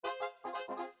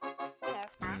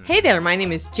Hey there, my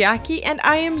name is Jackie, and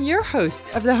I am your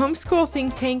host of the Homeschool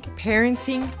Think Tank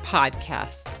Parenting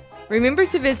Podcast. Remember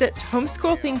to visit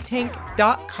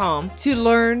homeschoolthinktank.com to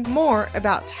learn more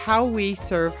about how we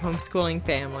serve homeschooling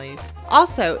families.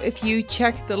 Also, if you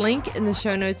check the link in the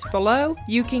show notes below,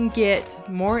 you can get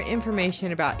more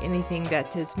information about anything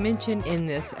that is mentioned in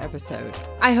this episode.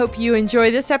 I hope you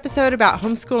enjoy this episode about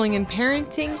homeschooling and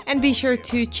parenting, and be sure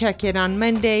to check in on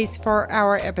Mondays for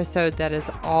our episode that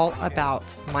is all about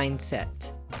mindset.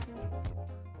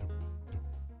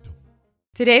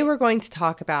 Today we're going to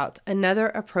talk about another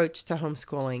approach to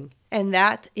homeschooling, and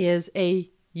that is a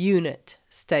unit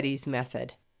studies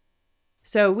method.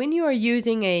 So when you are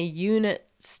using a unit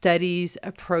studies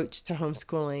approach to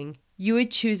homeschooling, you would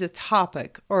choose a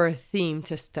topic or a theme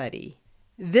to study.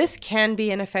 This can be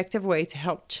an effective way to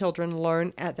help children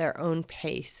learn at their own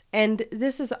pace, and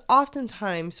this is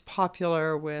oftentimes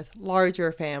popular with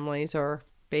larger families, or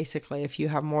basically if you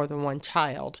have more than one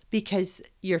child, because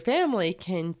your family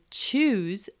can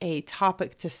choose a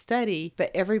topic to study,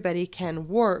 but everybody can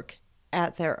work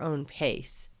at their own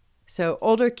pace. So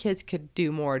older kids could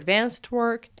do more advanced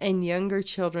work, and younger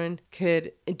children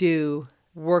could do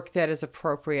work that is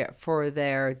appropriate for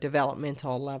their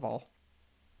developmental level.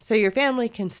 So your family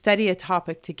can study a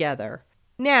topic together.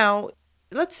 Now,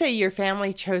 let's say your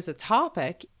family chose a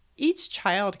topic. Each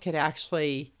child could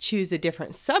actually choose a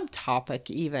different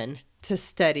subtopic even to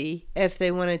study if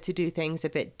they wanted to do things a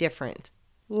bit different.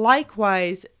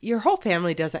 Likewise, your whole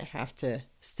family doesn't have to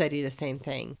study the same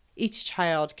thing. Each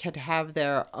child could have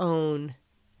their own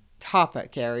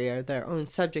topic area, their own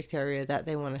subject area that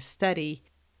they want to study.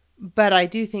 But I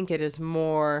do think it is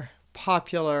more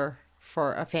popular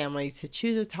for a family to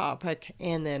choose a topic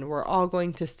and then we're all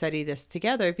going to study this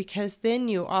together, because then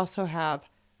you also have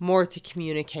more to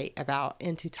communicate about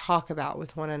and to talk about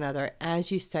with one another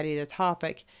as you study the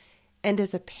topic. And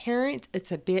as a parent,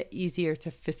 it's a bit easier to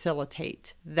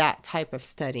facilitate that type of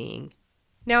studying.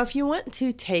 Now, if you want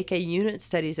to take a unit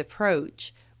studies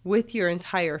approach with your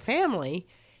entire family,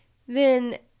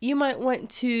 then you might want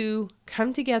to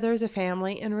come together as a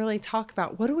family and really talk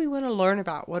about, what do we want to learn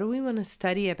about? What do we want to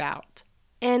study about?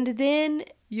 And then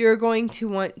you're going to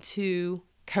want to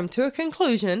come to a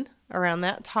conclusion around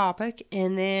that topic,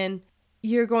 and then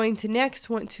you're going to next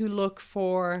want to look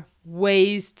for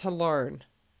ways to learn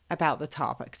about the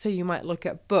topic. So you might look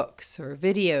at books or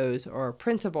videos or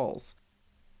printables,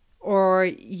 or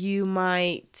you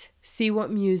might see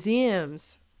what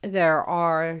museums there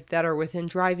are that are within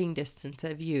driving distance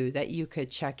of you that you could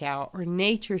check out, or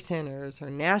nature centers or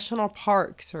national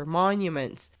parks or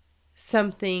monuments,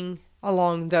 something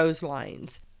along those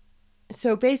lines.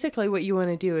 So basically what you want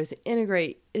to do is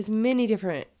integrate as many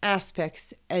different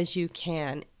aspects as you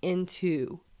can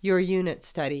into your unit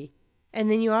study. And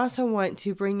then you also want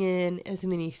to bring in as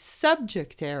many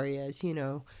subject areas,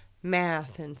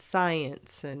 math and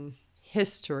science and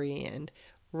history and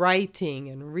writing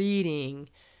and reading,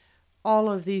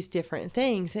 all of these different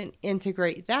things, and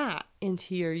integrate that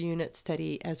into your unit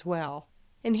study as well.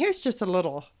 And here's just a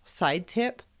little side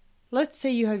tip. Let's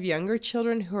say you have younger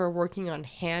children who are working on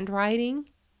handwriting.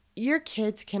 Your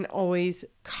kids can always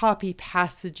copy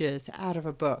passages out of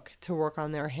a book to work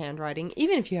on their handwriting.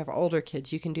 Even if you have older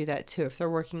kids, you can do that too. If they're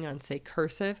working on, say,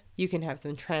 cursive, you can have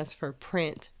them transfer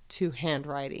print to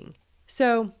handwriting.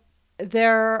 So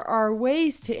there are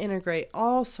ways to integrate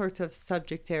all sorts of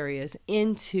subject areas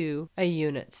into a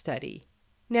unit study.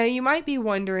 Now, you might be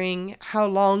wondering, how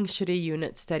long should a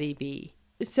unit study be?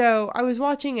 So I was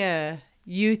watching a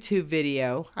YouTube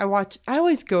video. I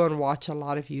always go and watch a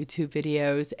lot of YouTube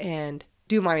videos and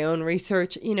do my own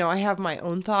research. I have my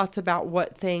own thoughts about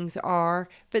what things are,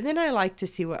 but then I like to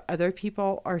see what other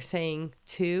people are saying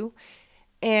too.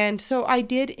 And so I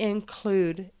did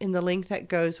include in the link that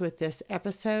goes with this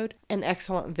episode an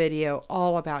excellent video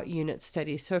all about unit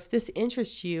studies. So if this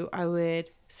interests you, I would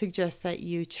suggest that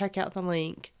you check out the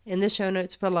link in the show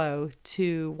notes below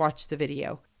to watch the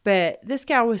video. But this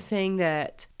gal was saying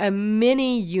that a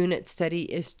mini unit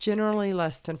study is generally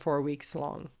less than 4 weeks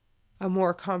long. A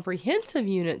more comprehensive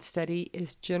unit study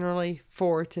is generally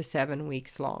 4 to 7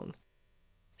 weeks long.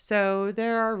 So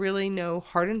there are really no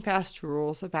hard and fast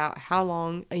rules about how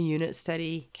long a unit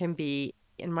study can be.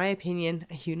 In my opinion,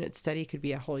 a unit study could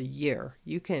be a whole year.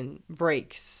 You can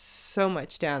break so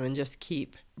much down and just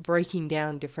keep breaking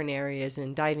down different areas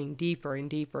and diving deeper and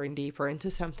deeper and deeper into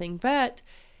something. But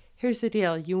here's the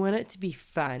deal. You want it to be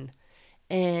fun.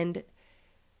 And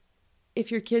if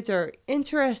your kids are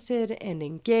interested and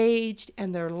engaged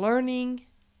and they're learning,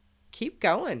 keep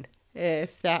going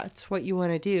if that's what you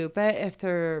want to do. But if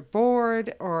they're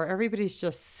bored or everybody's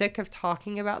just sick of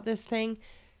talking about this thing,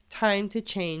 time to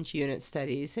change unit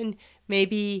studies and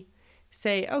maybe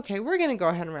say, okay, we're going to go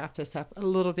ahead and wrap this up a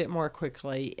little bit more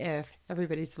quickly if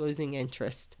everybody's losing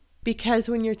interest. Because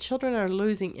when your children are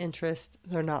losing interest,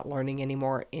 they're not learning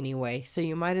anymore anyway. So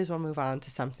you might as well move on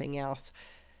to something else.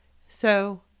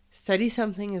 So study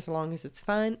something as long as it's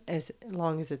fun, as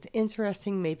long as it's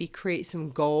interesting. Maybe create some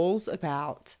goals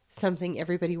about something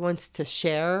everybody wants to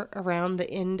share around the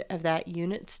end of that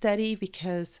unit study,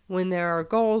 because when there are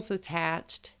goals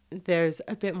attached, there's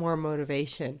a bit more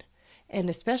motivation. And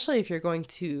especially if you're going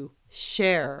to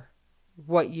share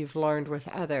what you've learned with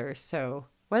others. So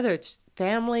whether it's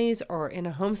families or in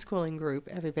a homeschooling group,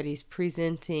 everybody's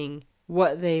presenting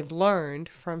what they've learned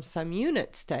from some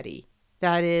unit study.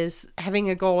 That is, having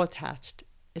a goal attached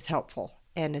is helpful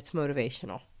and it's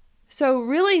motivational. So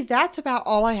really, that's about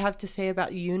all I have to say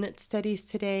about unit studies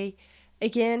today.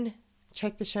 Again,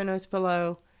 check the show notes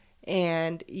below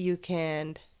and you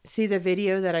can see the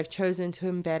video that I've chosen to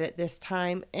embed at this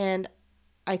time. And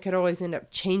I could always end up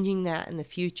changing that in the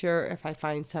future if I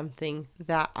find something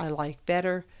that I like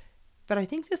better. But I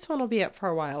think this one will be up for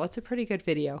a while. It's a pretty good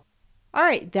video. All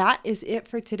right, that is it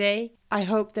for today. I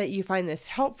hope that you find this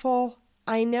helpful.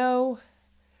 I know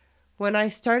when I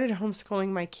started homeschooling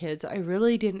my kids, I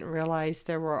really didn't realize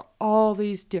there were all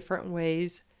these different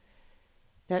ways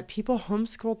that people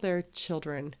homeschooled their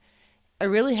children. I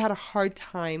really had a hard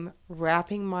time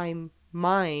wrapping my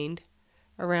mind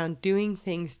around doing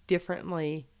things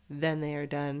differently than they are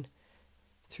done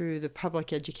through the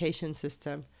public education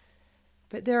system.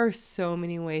 But there are so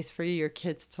many ways for your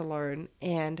kids to learn,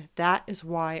 and that is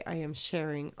why I am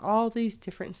sharing all these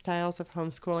different styles of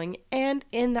homeschooling. And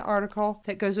in the article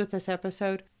that goes with this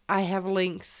episode, I have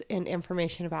links and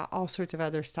information about all sorts of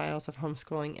other styles of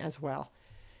homeschooling as well.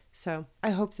 So I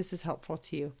hope this is helpful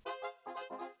to you.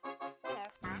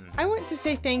 I want to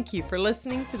say thank you for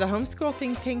listening to the Homeschool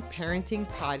Think Tank Parenting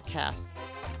Podcast.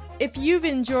 If you've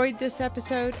enjoyed this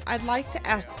episode, I'd like to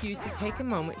ask you to take a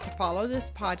moment to follow this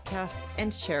podcast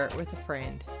and share it with a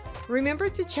friend. Remember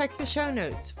to check the show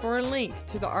notes for a link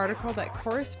to the article that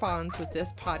corresponds with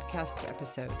this podcast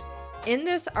episode. In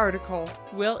this article,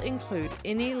 we'll include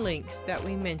any links that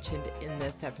we mentioned in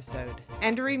this episode.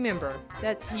 And remember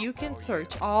that you can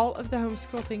search all of the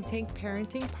Homeschool Think Tank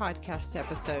Parenting Podcast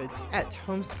episodes at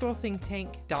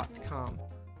homeschoolthinktank.com.